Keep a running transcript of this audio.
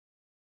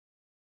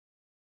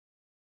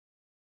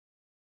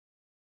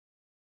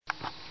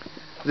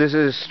This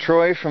is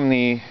Troy from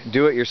the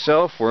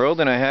Do-It-Yourself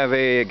world, and I have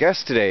a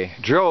guest today,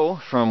 Joe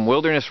from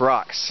Wilderness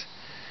Rocks.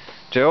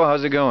 Joe,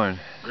 how's it going?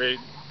 Great,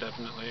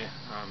 definitely.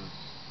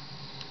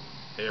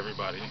 Hey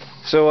everybody.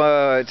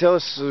 So tell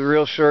us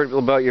real short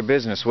about your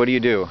business. What do you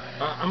do?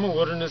 I'm a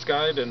wilderness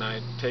guide, and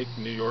I take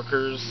New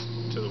Yorkers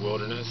to the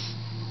wilderness.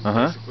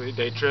 Basically,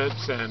 day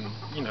trips and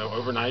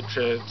overnight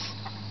trips,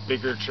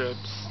 bigger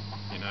trips.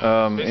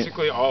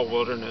 Basically all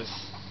wilderness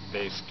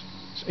based.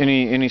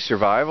 Any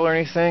survival or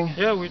anything?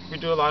 Yeah, we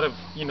do a lot of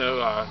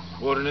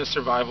wilderness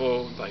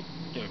survival, like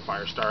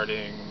fire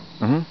starting,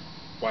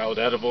 wild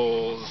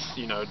edibles,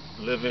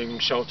 living,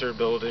 shelter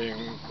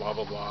building, blah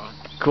blah blah.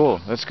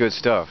 Cool, that's good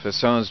stuff. That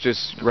sounds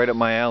just right up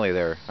my alley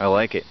there. I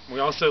like it. We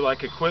also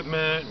like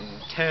equipment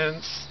and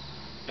tents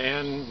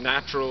and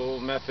natural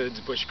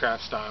methods,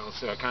 bushcraft style.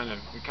 So we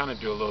kind of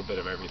do a little bit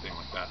of everything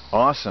like that.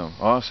 Awesome,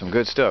 awesome,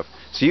 good stuff.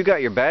 So you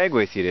got your bag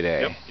with you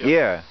today? Yep.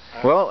 Yeah.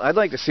 Well, I'd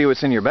like to see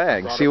what's in your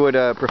bag. See what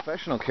a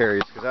professional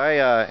carries, because I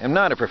am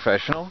not a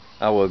professional,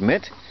 I will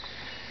admit.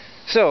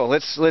 So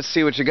let's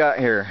see what you got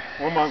here.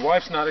 Well, my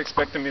wife's not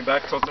expecting me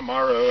back till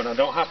tomorrow, and I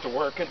don't have to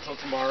work until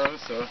tomorrow,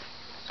 so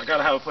I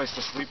gotta have a place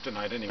to sleep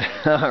tonight anyway.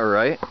 All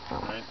right.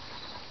 Right.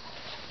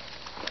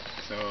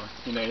 So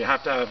you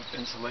have to have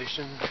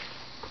insulation.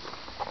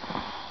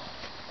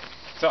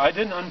 So I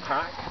didn't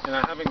unpack, and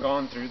I haven't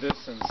gone through this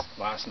since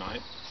last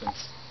night,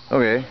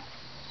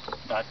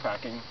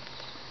 backpacking.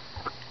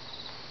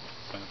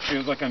 So it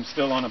feels like I'm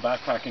still on a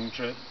backpacking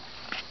trip.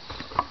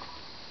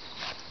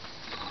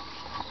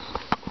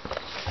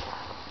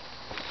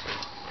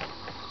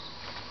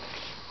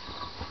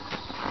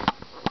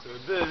 So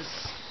this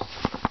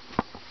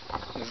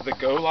is the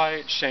Go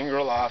Light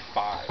Shangri-La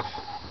 5.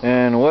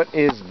 And what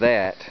is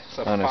that, It's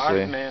a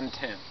honestly? 5-man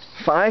tent.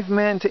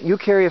 5-man tent? You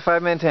carry a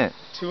 5-man tent?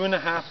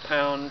 2.5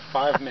 pound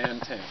 5-man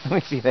tent. Let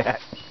me see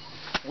that.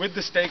 With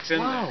the stakes in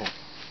there.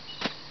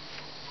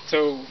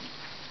 So,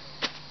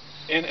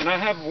 and I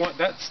have one.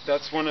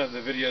 That's one of the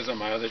videos on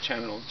my other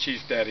channel,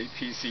 Chief Daddy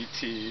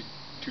PCT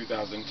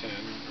 2010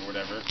 or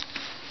whatever.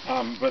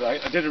 But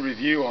I did a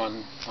review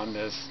on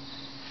this,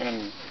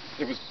 and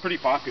it was pretty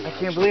popular. I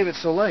can't believe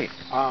it's so light.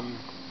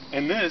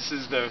 And this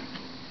is the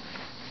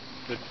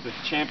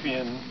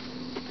Champion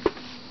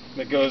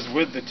that goes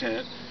with the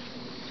tent.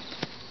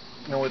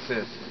 Now what's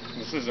this?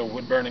 This is a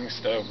wood-burning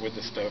stove with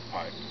the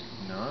stovepipe.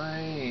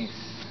 Nice.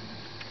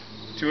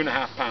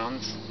 2.5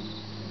 pounds.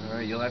 All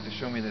right, you'll have to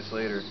show me this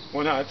later.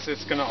 Well, no,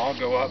 it's gonna all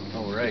go up.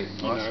 Oh, right.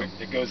 Awesome.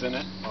 It goes in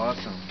it.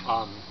 Awesome.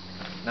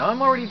 Now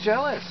I'm already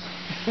jealous.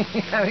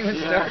 You haven't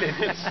even started.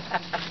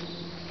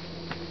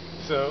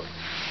 So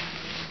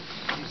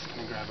I'm just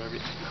gonna grab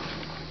everything out.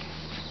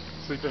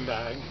 Sleeping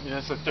bag.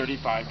 It's a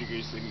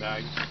 35-degree sleeping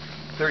bag.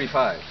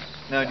 35.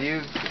 Now, do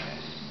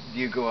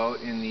you go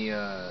out in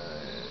the?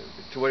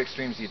 To what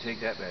extremes do you take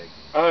that bag?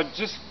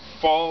 Just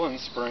fall and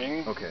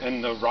spring. Okay.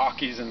 And the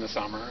Rockies in the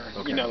summer.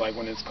 Okay. Like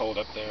when it's cold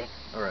up there.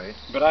 All right.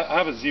 But I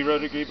have a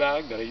 0-degree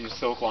bag that I use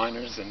silk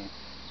liners and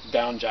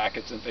down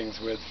jackets and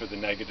things with for the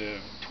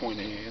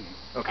 -20 and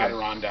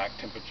Adirondack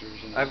temperatures.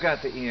 I've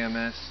got the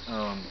EMS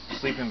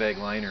sleeping bag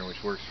liner,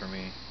 which works for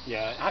me.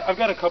 Yeah, I've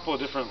got a couple of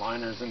different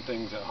liners and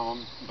things at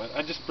home, but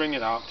I just bring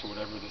it out to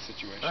whatever the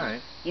situation. All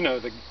right.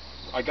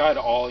 I guide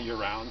all year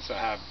round, so I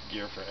have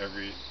gear for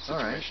every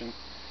situation. All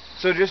right.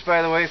 So just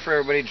by the way, for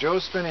everybody,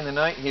 Joe's spending the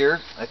night here.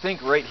 I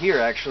think right here,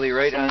 actually,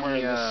 right somewhere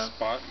on the in this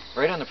spot.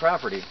 Right on the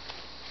property.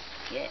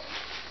 Yeah.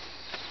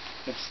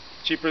 It's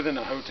cheaper than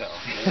a hotel.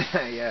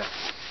 Yeah.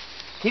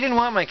 He didn't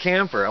want my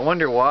camper. I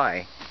wonder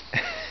why.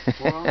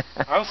 Well,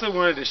 I also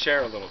wanted to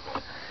share a little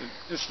bit.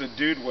 It's the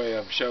dude way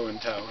of show and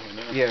tell,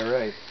 Yeah,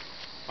 right.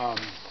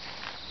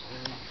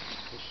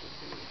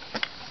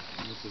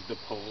 This is the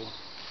pole.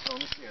 Oh, let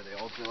me see. Are they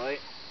ultralight?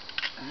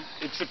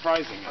 It's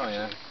surprising, actually.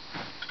 Oh, yeah.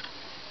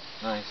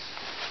 Nice.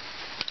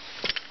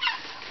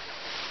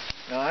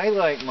 Now, I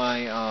like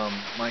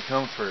my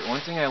comfort.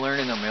 One thing I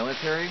learned in the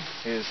military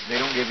is they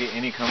don't give you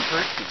any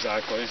comfort.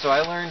 Exactly. So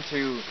I learned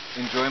to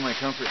enjoy my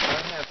comfort. So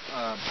I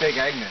have Big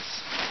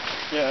Agnes.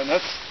 Yeah,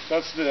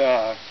 that's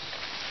the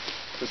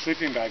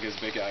sleeping bag is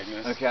Big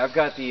Agnes. Okay, I've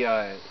got the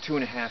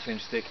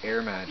 2.5-inch thick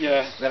air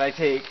mattress that I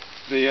take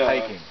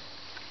hiking.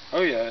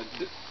 Oh yeah,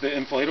 the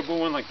inflatable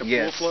one, like the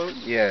pool float?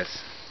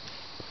 Yes.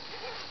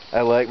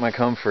 I like my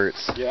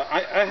comforts. Yeah,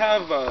 I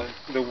have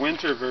the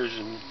winter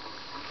version.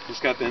 It's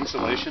got the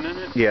insulation in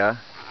it. Yeah.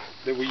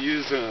 That we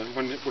use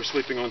when we're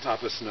sleeping on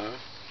top of snow.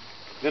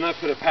 Then I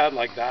put a pad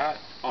like that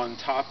on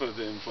top of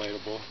the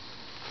inflatable.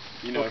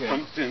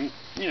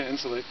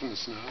 Insulate from the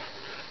snow.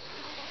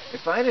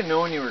 If I'd have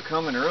known you were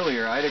coming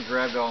earlier, I'd have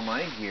grabbed all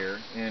my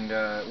gear, and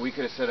we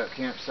could have set up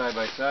camp side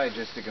by side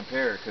just to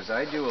compare, because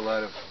I do a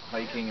lot of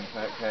hiking and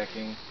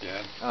backpacking.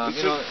 Yeah.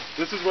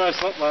 This is where I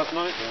slept last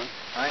night, man.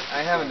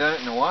 I haven't done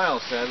it in a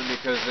while, sadly,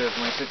 because of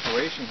my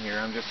situation here.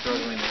 I'm just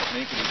struggling to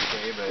make it each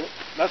day, but...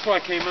 That's why I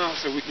came out,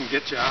 so we can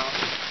get you out.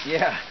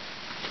 Yeah.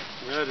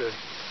 We had to...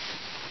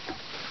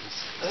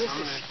 This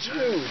is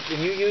huge. And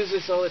you use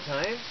this all the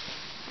time?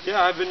 Yeah,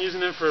 I've been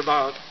using it for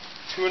about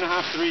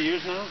 2.5, 3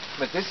 years now.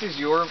 But this is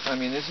your, I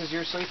mean, this is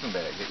your sleeping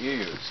bag that you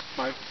use.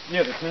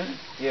 Yeah, the tent.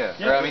 Yeah.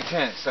 Yeah. Or, I mean,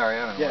 tent. Sorry,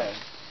 I don't know. Yeah.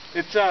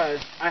 It's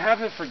I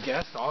have it for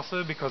guests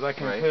also because I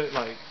can put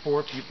like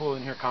 4 people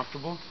in here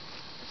comfortable.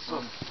 It's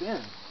so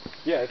thin.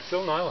 Yeah, it's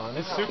still nylon.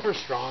 It's super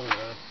strong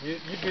though.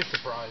 You'd be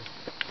surprised.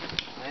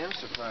 I am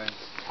surprised.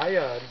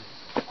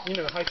 You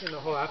know, hiking the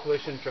whole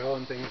Appalachian Trail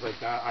and things like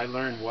that, I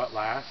learned what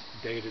lasts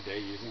day to day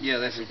using. Yeah,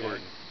 that's every day.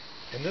 important.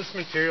 And this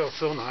material is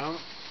so nylon.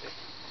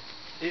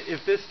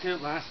 If this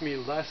tent lasts me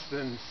less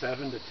than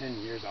 7 to 10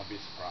 years, I'll be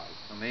surprised.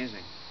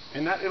 Amazing.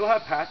 And that it'll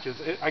have patches.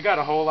 I got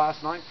a hole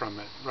last night from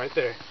it, right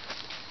there.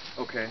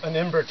 Okay. An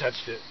ember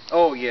touched it.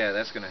 Oh yeah,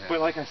 that's gonna happen. But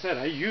like I said,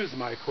 I use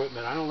my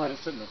equipment. I don't let it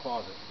sit in the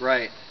closet.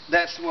 Right.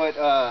 That's what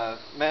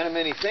Man of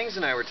Many Things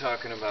and I were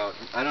talking about.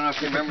 I don't know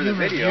if you remember the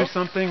video. Review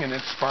something and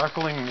it's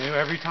sparkling new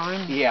every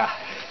time. Yeah.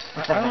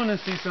 I want to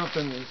see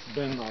something that's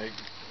been like.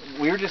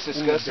 We were just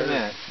discussing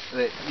that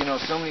you know,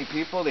 so many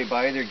people, they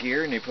buy their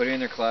gear and they put it in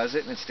their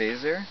closet and it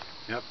stays there.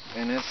 Yep.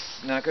 And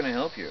it's not going to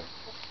help you.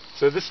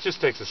 So this just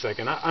takes a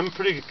second. I'm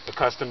pretty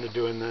accustomed to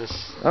doing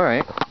this. All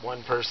right.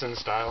 One person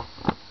style.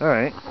 All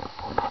right.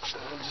 So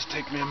it'll just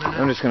take me a minute.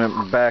 I'm just going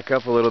to back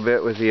up a little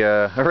bit with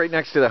the right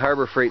next to the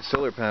Harbor Freight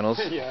solar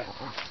panels. Yeah.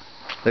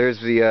 There's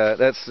the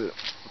that's the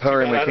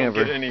power in my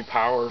camper. I don't get any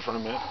power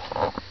from it.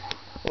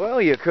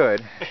 Well, you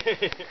could.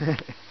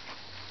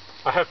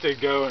 I have to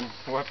go and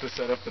we'll have to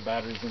set up the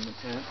batteries in the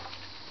tent.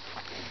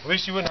 At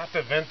least you wouldn't have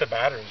to vent the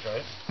batteries,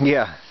 right?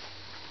 Yeah.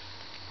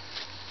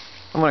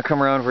 I'm going to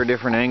come around for a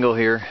different angle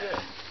here.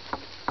 Yeah.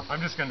 I'm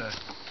just going to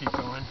keep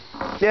going.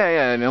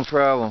 Yeah, no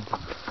problem.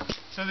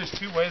 So there's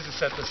 2 ways to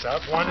set this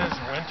up. One is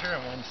winter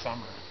and one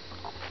summer.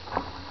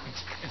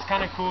 It's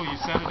kind of cool. You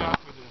set it up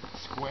with a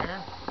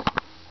square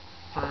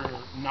for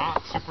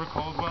not super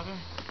cold weather.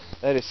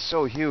 That is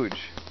so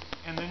huge.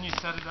 And then you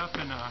set it up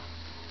in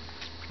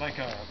like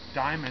a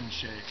diamond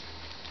shape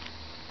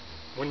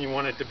when you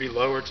want it to be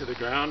lower to the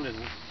ground and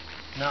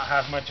not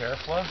have much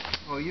airflow.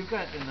 Well, you've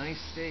got the nice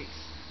stakes.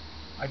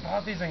 I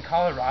bought these in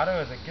Colorado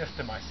as a gift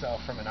to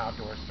myself from an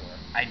outdoor store.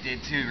 I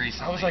did too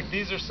recently. I was like,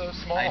 these are so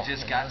small. I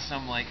just got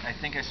some, like, I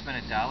think I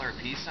spent $1 a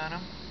piece on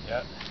them.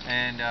 Yep.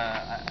 And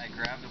I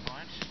grabbed a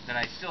bunch that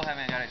I still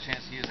haven't got a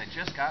chance to use. I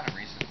just got them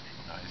recently.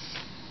 Nice.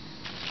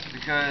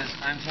 Because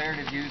I'm tired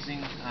of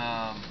using,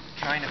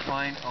 trying to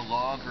find a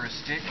log or a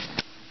stick,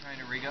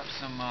 trying to rig up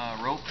some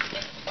rope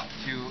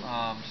to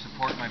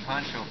support my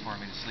poncho for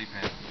me to sleep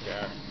in.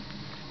 Yeah.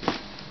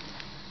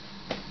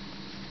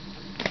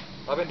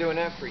 I've been doing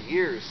that for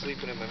years,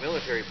 sleeping in my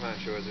military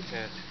poncho as a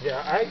tent.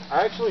 Yeah,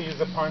 I actually use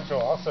a poncho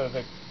also.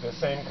 The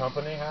same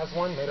company has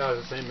one made out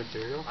of the same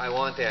material. I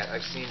want that.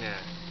 I've seen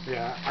that.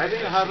 Yeah, I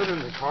didn't have it in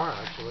the car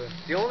actually.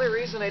 The only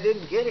reason I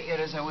didn't get it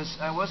yet is I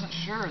wasn't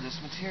sure. This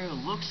material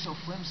looks so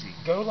flimsy.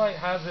 Go Light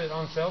has it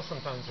on sale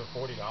sometimes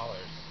for $40.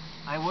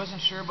 I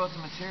wasn't sure about the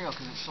material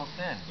because it's so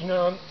thin.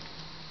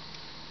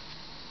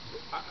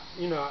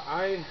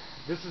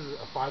 This is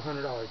a $500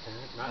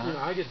 tent. You know,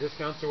 I get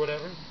discounts or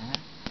whatever.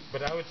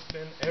 But I would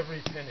spend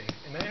every penny,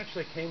 and they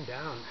actually came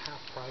down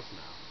half price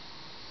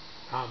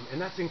now.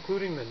 And that's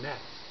including the nest.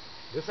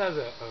 This has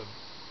a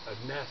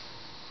nest.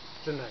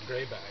 It's in that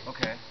gray bag.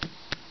 Okay.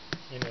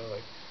 You know,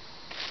 like.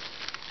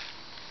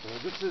 So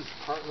this is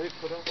partly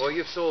put up. Well,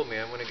 you've sold me.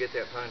 I'm going to get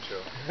that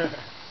poncho.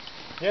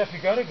 Yeah, if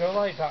you go to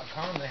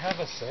GoLight.com, they have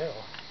a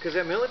sale. Because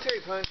that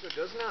military poncho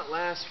does not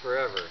last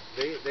forever.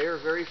 They are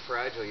very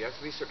fragile. You have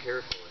to be so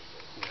careful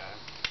with it. Yeah.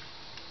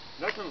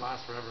 Nothing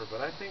lasts forever, but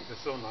I think the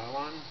Sil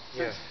Nylon,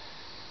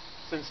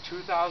 since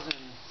 2007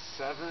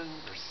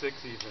 or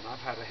 6 even, I've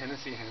had a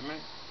Hennessy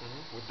hammock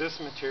with this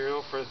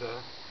material for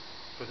the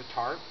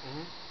tarp,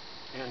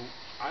 and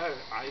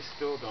I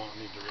still don't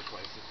need to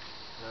replace it.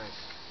 Nice.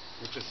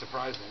 Which is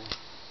surprising.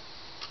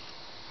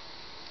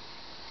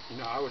 You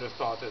know, I would have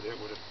thought that it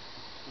would have,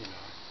 you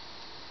know,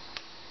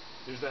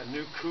 there's that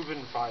new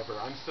Cuban fiber.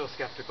 I'm still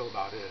skeptical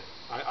about it.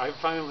 I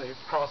finally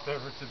crossed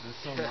over to the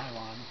Sil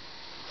Nylon.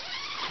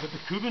 But the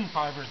Cuban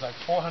fiber is like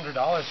 $400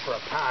 for a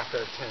pack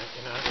or a tent,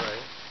 you know?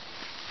 Right.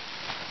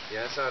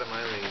 Yeah, it's out of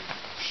my league.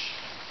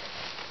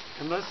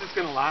 Unless it's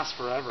going to last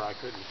forever, I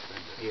couldn't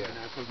spend it. Yeah.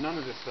 Because none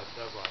of this stuff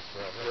does last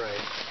forever.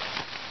 Right.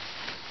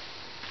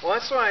 Well,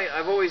 that's why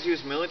I've always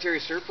used military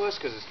surplus,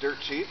 because it's dirt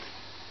cheap.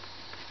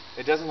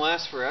 It doesn't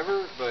last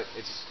forever, but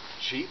it's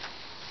cheap.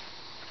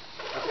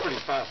 That's pretty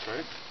fast,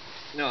 right?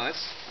 No,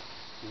 it's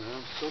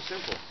so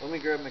simple. Let me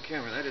grab my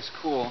camera. That is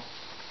cool.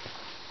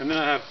 And then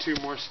I have 2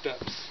 more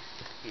steps.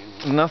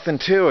 Nothing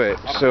to it.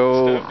 I'll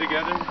so put the stove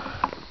together.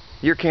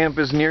 Your camp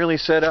is nearly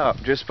set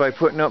up just by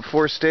putting up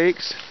 4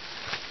 stakes.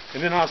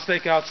 And then I'll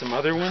stake out some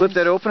other ones. Flip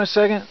that open a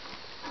second.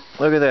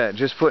 Look at that.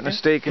 Just putting a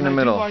stake in the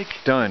middle.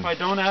 Done. If I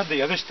don't add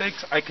the other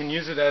stakes, I can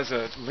use it as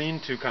a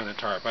lean-to kind of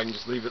tarp. I can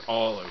just leave it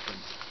all open.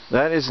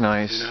 That is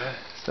nice. You know?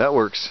 That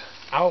works.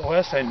 Out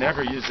west, I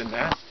never use a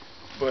nest,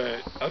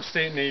 but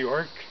upstate New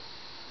York,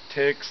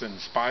 ticks and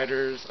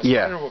spiders. A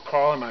spider will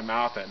crawl in my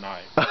mouth at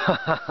night.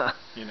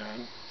 You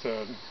know,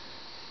 so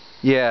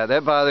Yeah,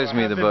 that bothers So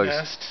me, the bugs.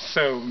 Nest,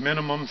 so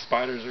minimum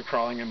spiders are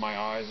crawling in my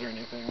eyes or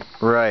anything.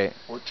 Right.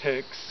 Or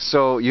ticks.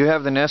 So you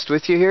have the nest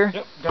with you here?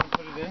 Yep, gotta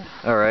put it in.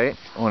 Alright,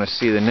 I want to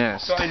see the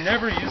nest. So I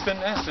never use the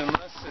nest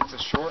unless it's a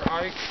short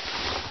hike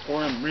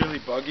or in really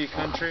buggy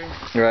country.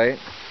 Right.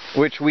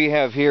 Which we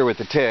have here with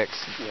the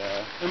ticks.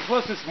 Yeah. And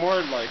plus it's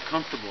more like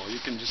comfortable. You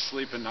can just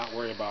sleep and not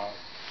worry about,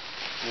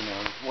 you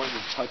know, what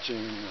you're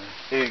touching.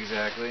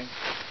 Exactly.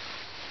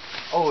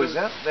 Oh, so is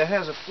that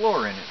has a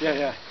floor in it? Yeah,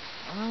 yeah.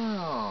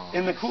 Oh.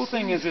 And the cool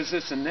thing is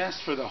it's a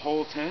nest for the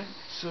whole tent.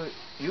 So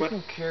you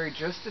can carry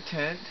just the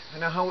tent.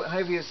 Now how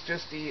heavy is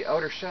just the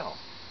outer shell?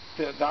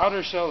 The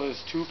outer shell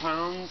is 2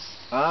 pounds.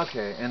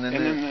 Okay, and then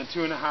the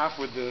 2.5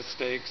 with the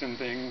stakes and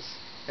things.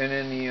 And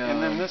then the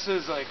and then this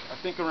is like I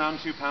think around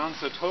 2 pounds.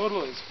 So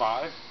total is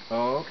 5.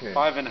 Oh, okay.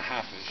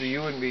 5.5-ish. So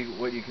you wouldn't be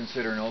what you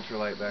consider an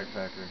ultralight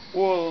backpacker?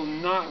 Well,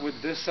 not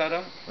with this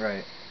setup.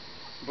 Right.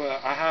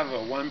 But I have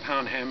a 1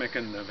 pound hammock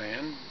in the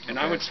van, and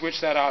okay. I would switch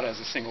that out as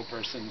a single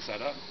person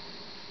setup.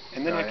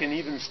 And then right. I can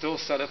even still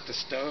set up the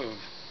stove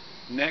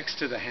next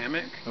to the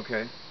hammock.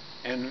 Okay.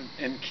 And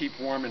keep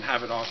warm and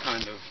have it all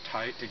kind of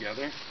tight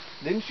together.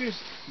 Didn't you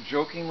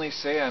jokingly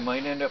say I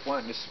might end up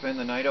wanting to spend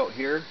the night out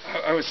here?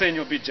 I was saying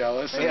you'll be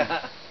jealous. And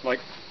yeah.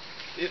 Like,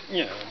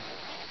 you know.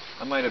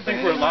 I might abandon. I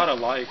think we're a lot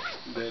alike.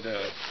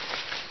 That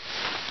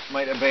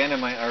might abandon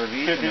my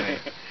RV tonight.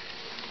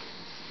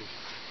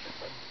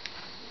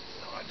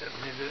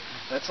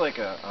 That's like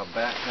a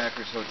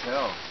backpacker's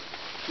hotel.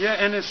 Yeah,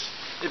 and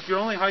if you're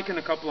only hiking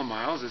a couple of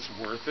miles, it's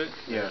worth it.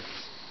 Yeah.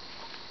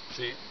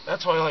 See,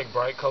 that's why I like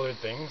bright colored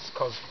things,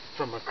 because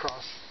from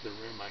across the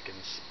room I can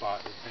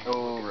spot the thing I'm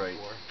looking right.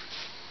 for.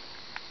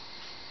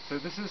 So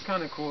this is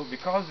kind of cool,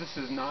 because this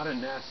is not a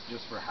nest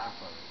just for half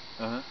of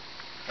it. Uh-huh.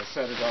 I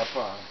set it up,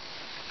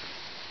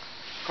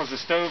 because the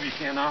stove you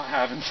cannot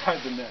have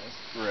inside the nest.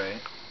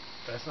 Right.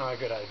 That's not a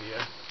good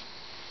idea.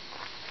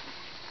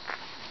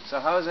 So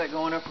how is that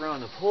going up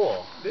around the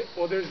pole?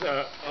 Well, there's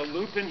a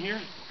loop in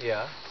here.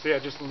 Yeah. See, I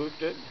just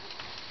looped it.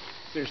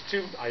 There's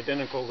 2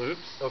 identical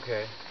loops.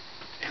 Okay.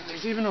 And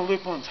there's even a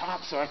loop on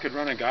top, so I could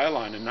run a guy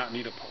line and not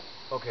need a pole.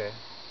 Okay.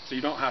 So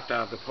you don't have to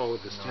have the pole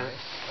with this tent.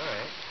 All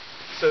right.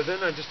 So then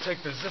I just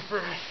take the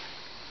zipper,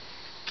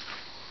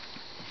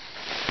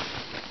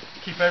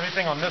 keep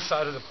everything on this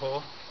side of the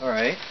pole. All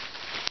right.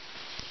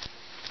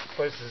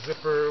 Place the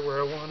zipper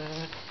where I want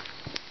it.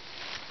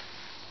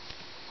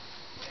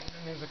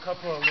 And there's a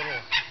couple of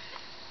little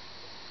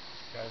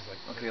guys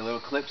like okay, little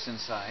clips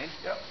inside.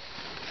 Yep.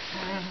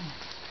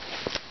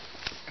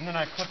 And then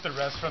I clip the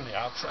rest from the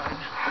outside.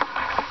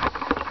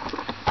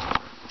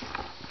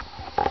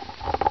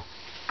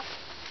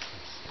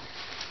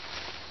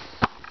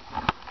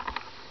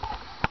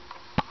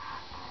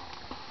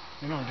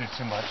 You don't do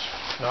too much.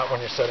 Not when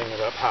you're setting it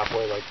up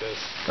halfway like this.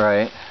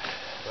 Right.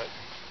 But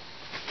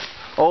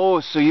oh,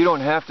 so you don't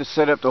have to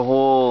set up the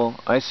whole...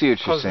 I see what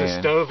you're saying. Because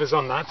the stove is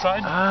on that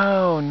side.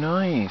 Oh,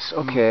 nice.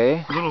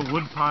 Okay. Little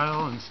wood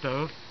pile and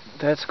stove.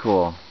 That's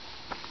cool.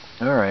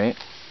 All right.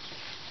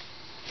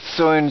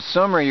 So in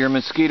summer you're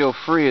mosquito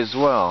free as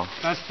well.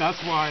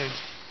 That's why,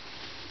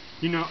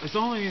 you know, it's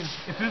only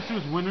if this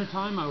was winter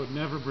time I would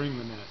never bring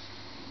the nest.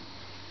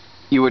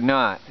 You would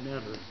not.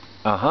 Never.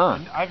 Uh-huh.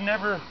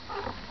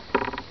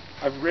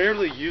 I've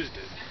rarely used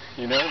it,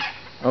 you know.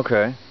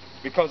 Okay.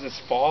 Because it's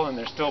fall and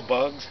there's still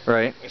bugs.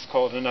 Right. It's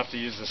cold enough to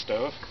use the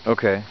stove.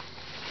 Okay.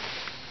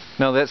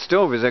 Now that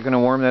stove, is that going to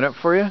warm that up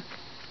for you?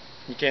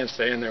 You can't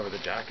stay in there with a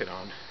jacket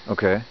on.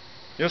 Okay.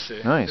 You'll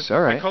see. Nice. All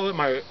right. I call it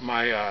my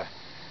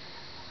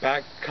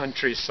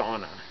backcountry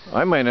sauna.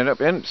 I might end up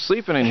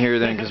sleeping in here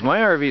then, because my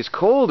RV is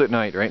cold at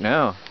night right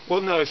now. Well,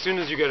 no. As soon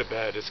as you go to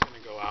bed, it's going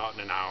to go out in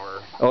an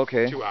hour.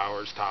 Okay. 2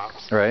 hours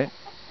tops. Right.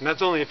 And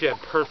that's only if you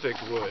had perfect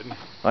wood.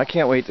 I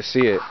can't wait to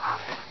see it.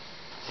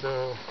 So,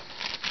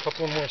 a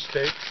couple more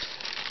stakes.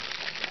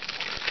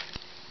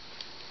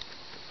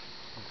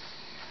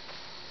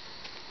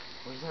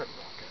 Where's that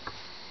rocket?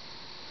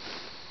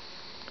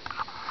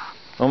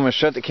 I'm going to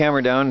shut the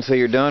camera down until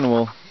you're done.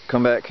 We'll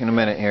come back in a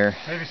minute here.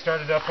 Maybe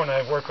start it up when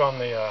I work on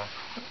the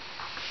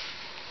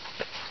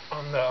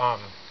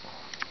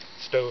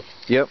stove.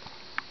 Yep.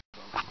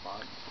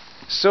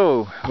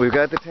 So, we've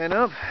got the tent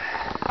up.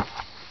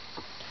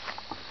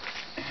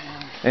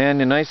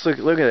 And a nice look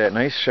at that,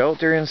 nice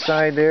shelter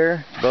inside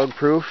there, bug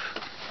proof.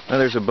 Now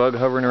there's a bug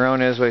hovering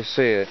around as I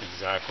say it.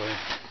 Exactly.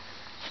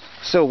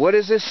 So what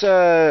is this,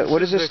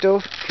 what is this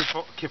stove?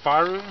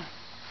 Kifaru.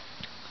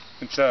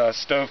 It's a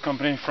stove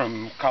company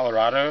from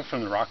Colorado,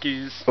 from the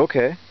Rockies.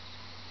 Okay.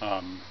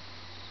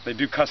 They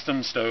do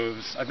custom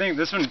stoves. I think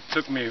this one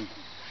took me,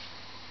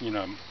 you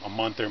know, a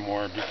month or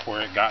more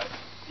before it got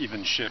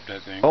even shipped,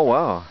 I think. Oh,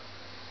 wow.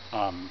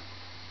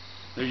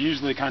 They're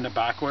usually kind of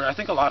backward. I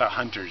think a lot of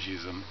hunters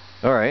use them.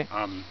 All right.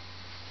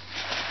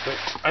 But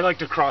I like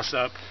to cross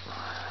up,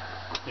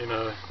 you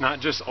know, not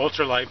just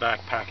ultralight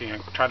backpacking. I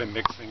try to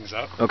mix things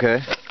up. Okay.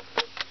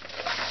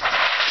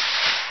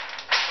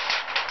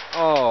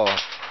 Oh.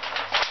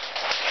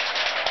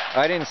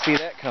 I didn't see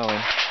that coming.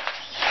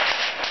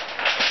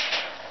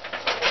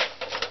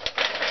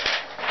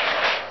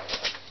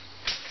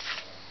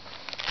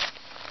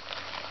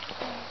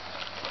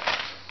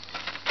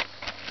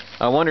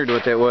 I wondered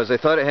what that was. I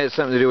thought it had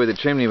something to do with the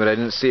chimney, but I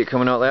didn't see it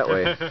coming out that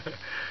way.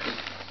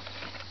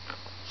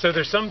 So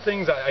there's some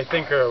things I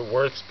think are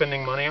worth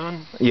spending money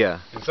on. Yeah.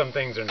 And some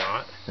things are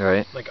not.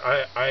 Right. Like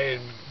I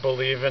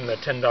believe in the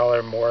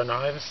 $10 Mora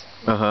knives.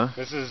 Uh-huh.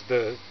 This is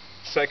the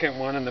second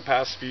one in the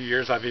past few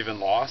years I've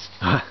even lost.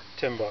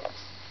 $10.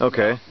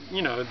 Okay.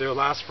 You know, they'll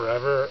last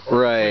forever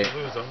or right.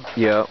 you lose them.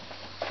 Yep.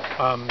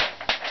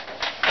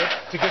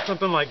 To get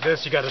something like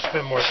this, you got to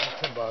spend more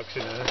than $10,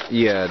 you know.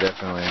 Yeah,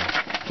 definitely.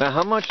 Now,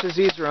 how much does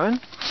these run?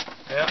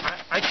 Yeah,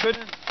 I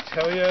couldn't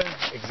tell you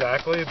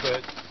exactly,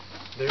 but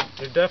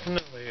they're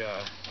definitely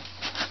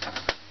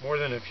more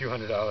than a few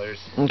 $100s.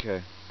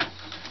 Okay.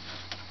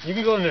 You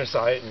can go on their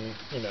site and,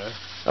 you know.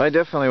 I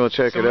definitely will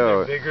check it out.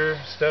 Some of the bigger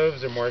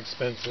stoves are more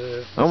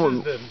expensive.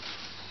 This is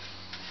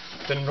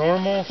the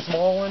normal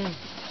small one.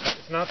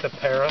 It's not the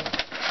Para.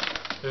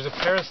 There's a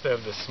Para stove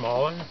that's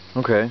smaller.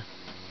 Okay.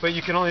 But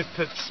you can only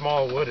put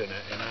small wood in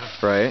it, you know.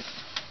 Right.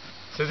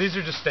 So these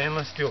are just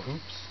stainless steel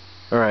hoops.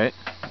 All right.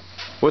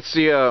 What's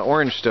the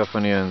orange stuff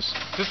on the ends?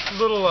 Just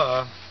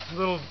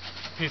little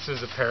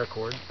pieces of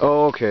paracord.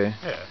 Oh, okay.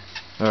 Yeah.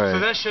 All right. So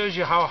that shows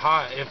you how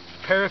hot, if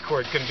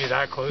paracord can be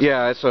that close.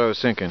 Yeah, that's what I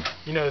was thinking.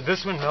 You know,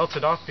 this one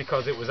melted off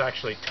because it was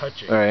actually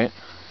touching. All right.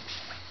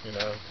 You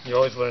know, you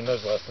always learn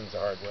those lessons the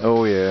hard way.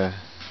 Oh, yeah.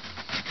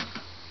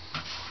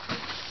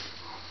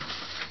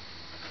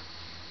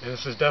 And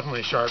this is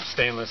definitely sharp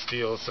stainless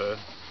steel, so.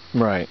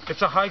 Right.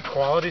 It's a high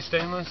quality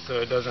stainless,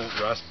 so it doesn't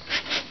rust.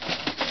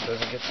 It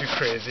doesn't get too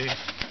crazy.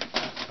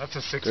 That's a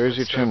 6-foot There's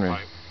your chimney.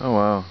 pipe. Oh,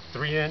 wow.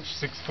 3-inch,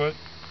 6 foot.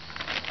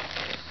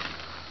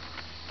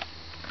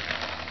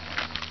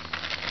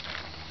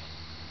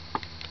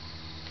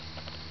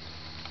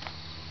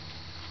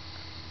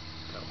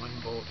 Got one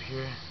bolt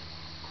here.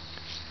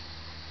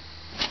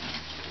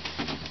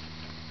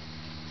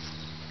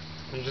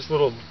 They're just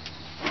little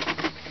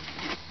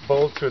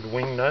bolts with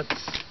wing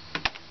nuts.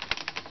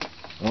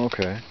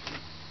 Okay.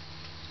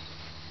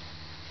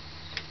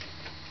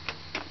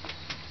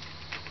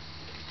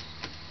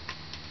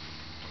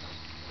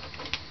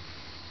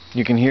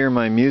 You can hear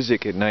my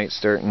music at night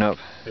starting up.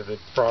 Yeah, the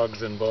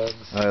frogs and bugs.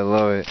 I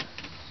love it.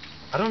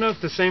 I don't know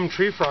if the same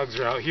tree frogs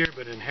are out here,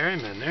 but in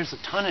Harriman, there's a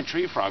ton of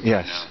tree frogs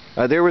yes. right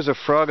now. There was a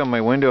frog on my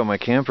window in my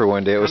camper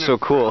one day. It was so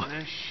cool.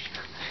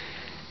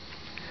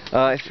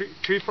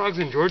 Tree frogs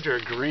in Georgia are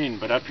green,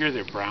 but up here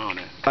they're brown.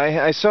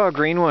 I saw a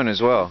green one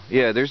as well.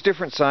 Yeah, there's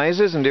different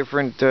sizes and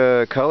different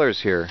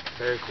colors here.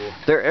 Very cool.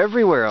 They're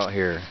everywhere out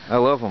here. I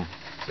love them.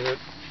 So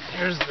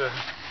here's the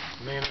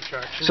main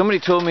attraction. Somebody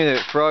told me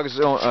that frogs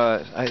don't,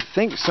 I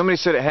think somebody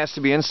said it has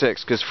to be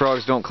insects because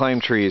frogs don't climb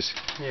trees.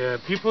 Yeah,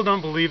 people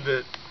don't believe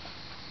that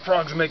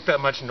frogs make that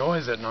much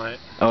noise at night.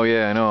 Oh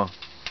yeah, I know.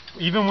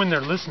 Even when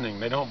they're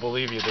listening, they don't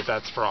believe you that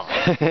that's frogs.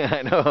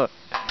 I know.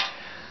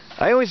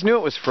 I always knew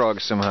it was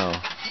frogs somehow.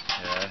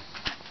 Yeah.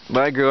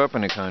 But I grew up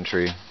in the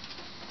country.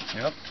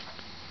 Yep.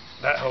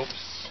 That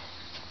helps.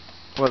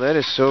 Well, that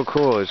is so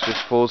cool. It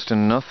just folds to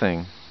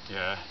nothing.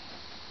 Yeah.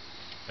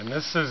 And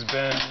this has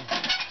been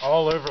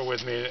all over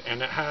with me,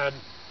 and it had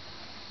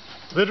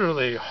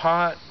literally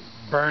hot,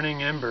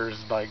 burning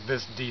embers like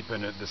this deep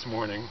in it this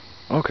morning.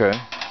 Okay.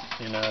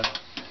 You know,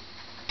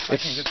 I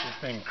can get this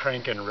thing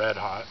cranking red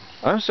hot.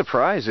 I'm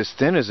surprised as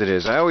thin as it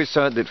is. I always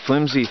thought that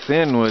flimsy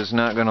thin was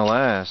not going to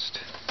last.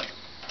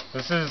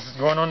 This is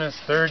going on its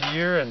 3rd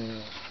year,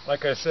 and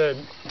like I said,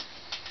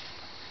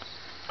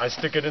 I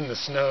stick it in the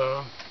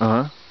snow.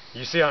 Uh-huh.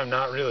 You see I'm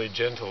not really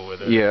gentle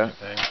with it. Yeah. Or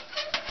anything.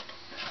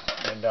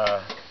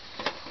 And,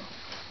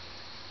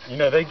 you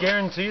know, they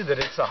guarantee that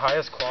it's the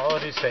highest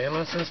quality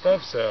stainless and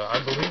stuff, so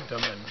I believed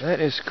them. And that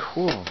is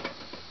cool.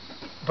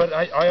 But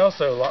I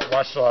also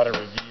watched a lot of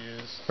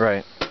reviews.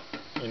 Right.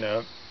 You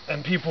know,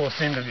 and people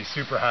seem to be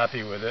super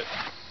happy with it.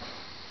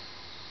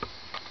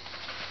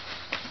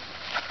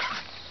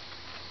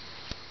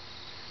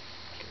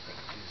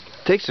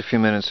 Takes a few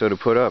minutes though to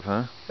put up,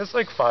 huh? It's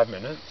like 5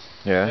 minutes.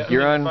 Yeah.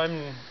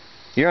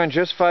 You're on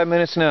just 5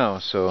 minutes now,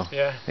 so.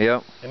 Yeah.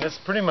 Yep. And it's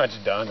pretty much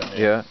done. I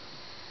mean, yeah.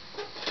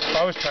 If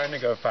I was trying to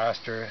go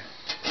faster.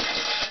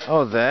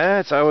 Oh,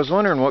 I was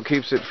wondering what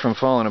keeps it from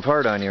falling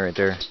apart on you right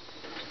there.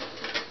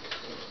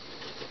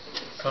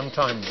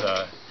 Sometimes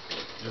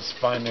just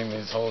finding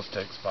these holes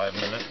takes 5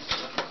 minutes.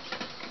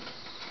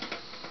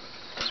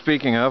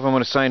 Speaking of, I'm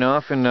going to sign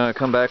off and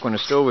come back when the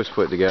stove is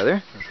put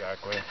together.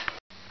 Exactly.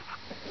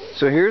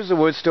 So here's the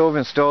wood stove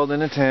installed in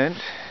the tent.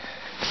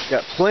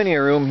 Got plenty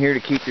of room here to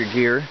keep your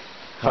gear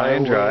high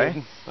and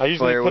dry. I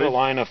usually put a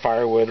line of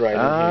firewood right in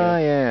here. Ah,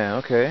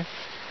 yeah, okay.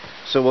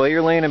 So while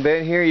you're laying in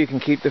bed here, you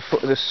can keep the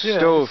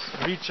stove.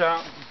 Just reach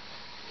out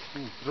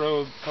and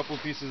throw a couple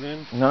pieces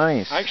in.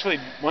 Nice. Actually,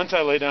 once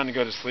I lay down to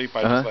go to sleep,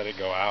 I just let it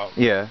go out.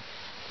 Yeah.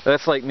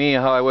 That's like me,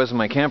 how I was in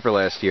my camper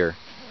last year.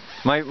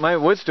 My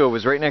wood stove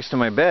was right next to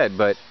my bed,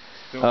 but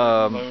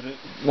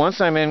once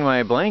I'm in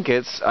my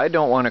blankets, I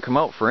don't want to come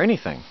out for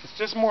anything. It's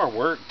just more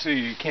work, too.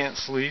 You can't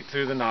sleep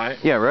through the night.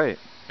 Yeah, right.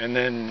 And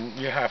then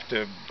you have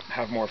to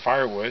have more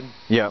firewood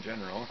in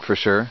general. For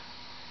sure.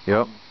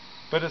 Yep.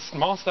 But a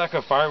small stack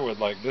of firewood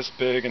like this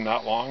big and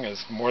that long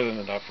is more than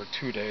enough for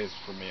 2 days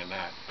for me and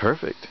that.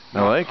 Perfect.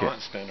 I like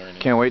it.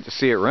 Can't wait to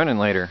see it running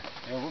later.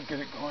 Yeah, we'll get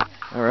it going.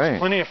 All right. There's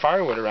plenty of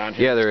firewood around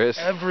here. Yeah, there is.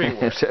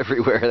 Everywhere. It's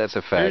everywhere. That's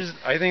a fact.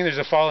 I think there's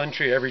a fall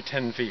entry every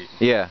 10 feet.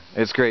 Yeah,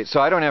 it's great. So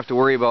I don't have to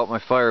worry about my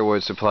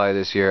firewood supply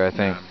this year, I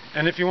think. Yeah.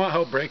 And if you want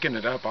help breaking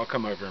it up, I'll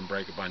come over and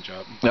break a bunch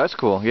up. That's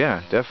cool.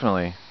 Yeah,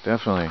 definitely.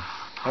 Definitely.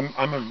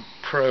 I'm a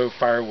pro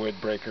firewood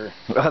breaker.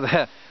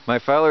 My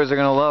followers are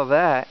going to love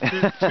that.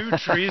 two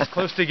trees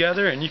close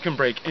together and you can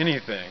break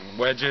anything.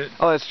 Wedge it.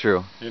 Oh, that's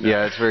true. You know?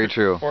 Yeah, that's very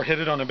true. Or hit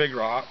it on a big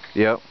rock.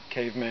 Yep.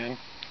 Caveman.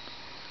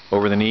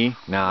 Over the knee?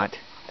 Not.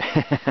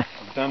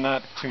 I've done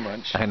that too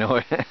much. I know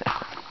it.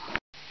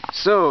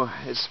 So,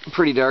 it's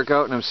pretty dark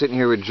out and I'm sitting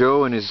here with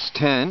Joe in his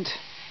tent.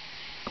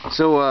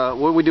 So,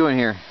 what are we doing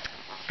here?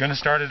 Gonna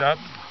start it up.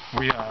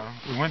 We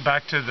went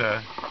back to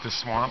the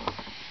swamp,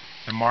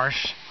 the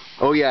marsh.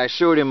 Oh yeah, I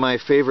showed him my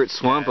favorite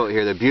swamp out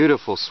here, the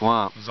beautiful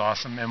swamp. It was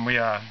awesome, and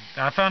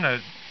I found a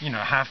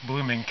half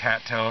blooming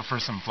cattail for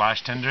some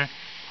flash tinder,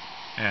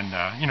 and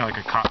like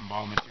a cotton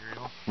ball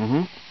material.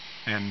 Mhm.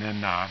 And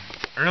then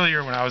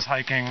earlier when I was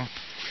hiking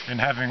and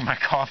having my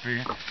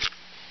coffee,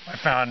 I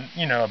found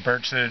a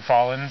birch that had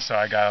fallen, so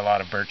I got a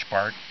lot of birch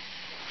bark.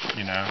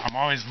 I'm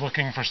always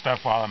looking for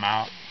stuff while I'm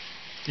out,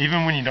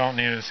 even when you don't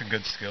need it. It's a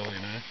good skill,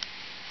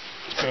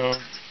 So.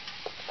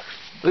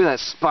 Look at that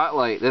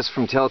spotlight. That's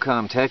from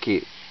Telecom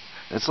Techie.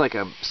 It's like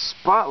a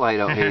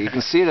spotlight out here. You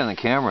can see it on the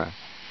camera.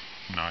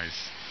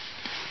 Nice.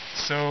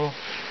 So,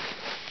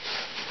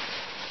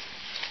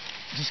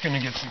 just gonna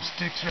get some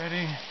sticks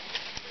ready.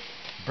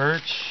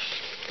 Birch.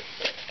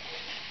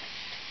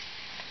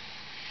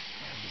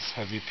 This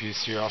heavy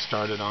piece here, I'll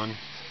start it on.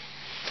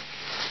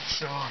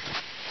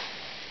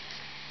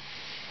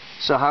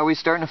 So how are we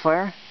starting a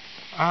fire?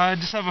 I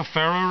just have a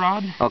ferro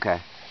rod. Okay.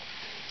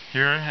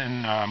 Here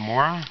in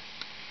Mora.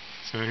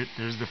 So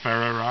there's the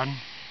ferro rod.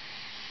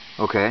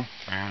 Okay.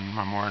 And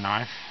my Mora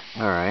knife.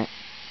 Alright.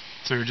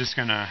 So we're just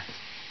gonna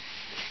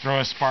throw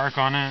a spark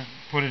on it,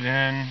 put it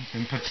in,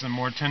 then put some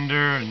more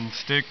tinder and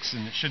sticks,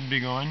 and it should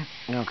be going.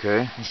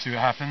 Okay. We'll see what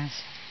happens.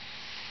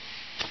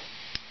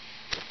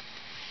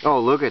 Oh,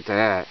 look at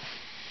that.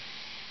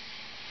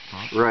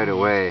 Right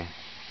away.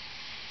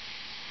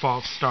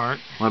 False start.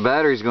 My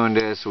battery's going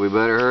dead, so we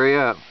better hurry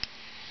up.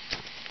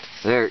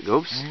 There it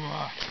goes.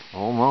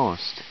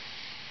 Almost.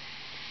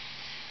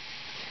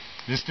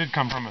 This did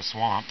come from a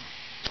swamp.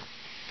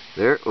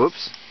 There,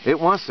 oops. It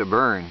wants to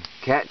burn.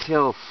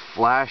 Cattail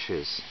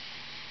flashes.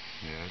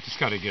 Yeah, just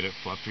got to get it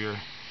fluffier.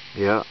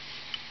 Yeah.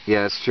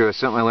 Yeah, it's true. It's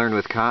something I learned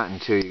with cotton,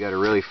 too. You got to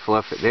really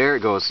fluff it. There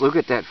it goes. Look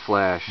at that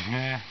flash.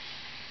 Yeah.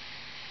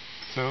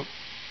 So.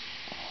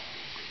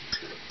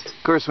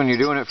 Of course, when you're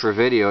doing it for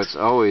video, it's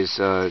always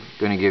going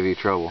to give you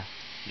trouble.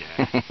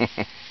 Yeah.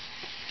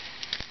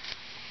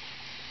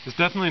 It's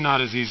definitely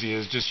not as easy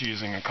as just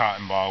using a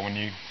cotton ball when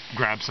you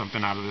grab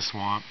something out of the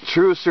swamp.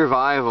 True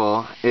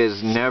survival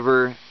is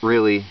never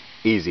really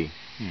easy.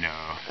 No.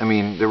 I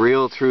mean, the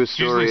real true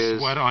story usually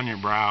is... sweat on your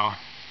brow.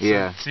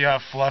 Yeah. So, see how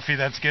fluffy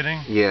that's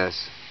getting?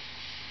 Yes.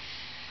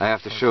 I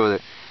have to show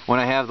that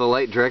when I have the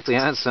light directly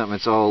on something,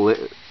 it's all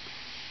lit,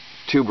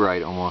 too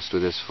bright almost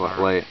with this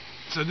light.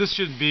 So this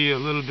should be a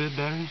little bit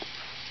better.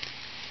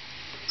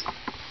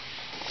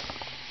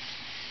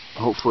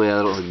 Hopefully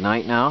that'll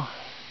ignite now.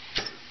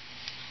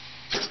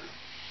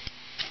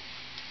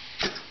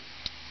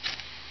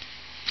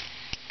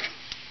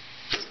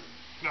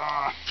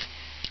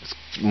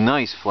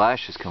 Nice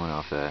flashes coming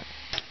off that.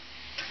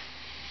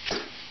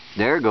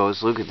 There it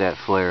goes. Look at that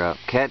flare up.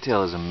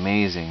 Cattail is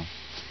amazing.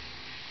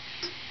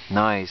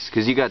 Nice.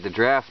 Because you got the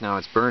draft now.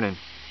 It's burning.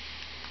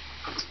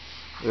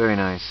 Very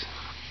nice.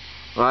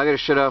 Well, I got to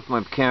shut off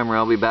my camera.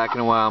 I'll be back in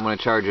a while. I'm going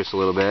to charge this a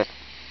little bit.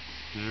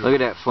 Look at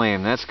that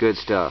flame. That's good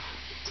stuff.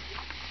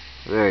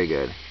 Very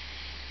good.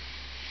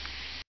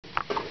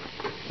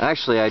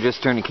 Actually, I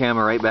just turned the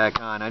camera right back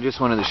on. I just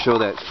wanted to show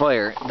that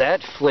fire.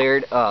 That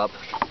flared up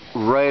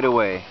right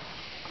away.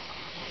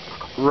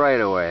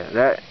 Right away.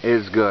 That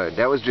is good.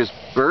 That was just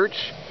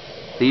birch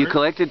that you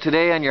collected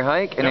today on your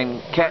hike, and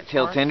then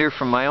cattail tinder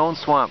from my own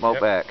swamp out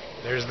back.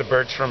 There's the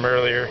birch from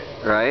earlier.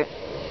 Right.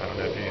 I don't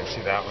know if you can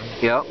see that one.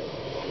 Yep.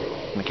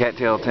 And the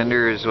cattail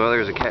tinder as well.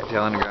 There's a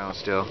cattail on the ground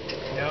still.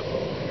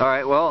 Yep.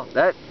 Alright, well,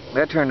 that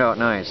turned out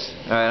nice.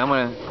 Alright, I'm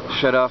going to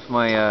shut off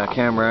my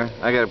camera.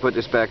 I got to put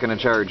this back in the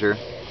charger.